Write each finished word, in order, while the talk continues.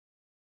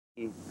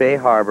Bay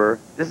Harbor.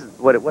 This is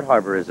what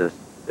harbor is this?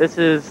 This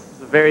is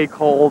a very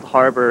cold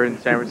harbor in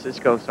San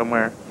Francisco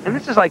somewhere. And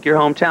this is like your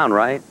hometown,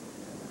 right?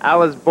 I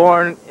was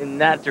born in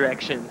that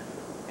direction.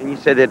 And you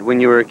said that when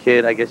you were a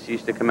kid, I guess you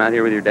used to come out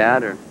here with your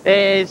dad, or?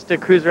 I used to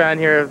cruise around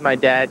here with my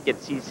dad,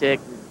 get seasick,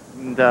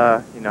 and,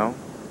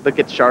 look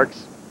at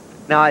sharks.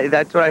 Now,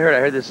 that's what I heard. I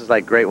heard this is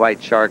like great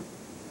white shark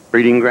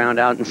breeding ground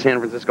out in San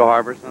Francisco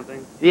Harbor or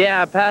something?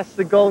 Yeah, past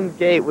the Golden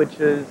Gate, which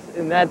is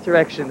in that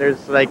direction,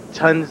 there's like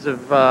tons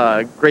of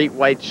great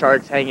white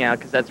sharks hanging out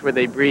because that's where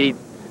they breed.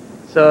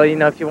 So,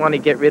 if you want to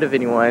get rid of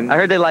anyone... I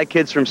heard they like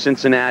kids from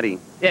Cincinnati.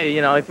 Yeah,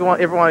 if you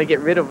ever want to get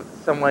rid of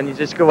someone, you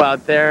just go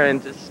out there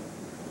and just...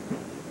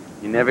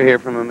 You never hear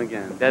from them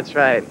again. That's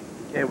right.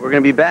 Okay, we're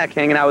going to be back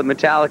hanging out with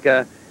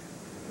Metallica.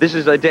 This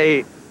is a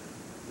day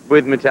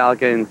with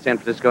Metallica in San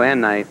Francisco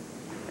and night,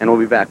 and we'll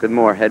be back with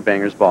more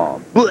Headbangers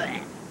Ball. Blech!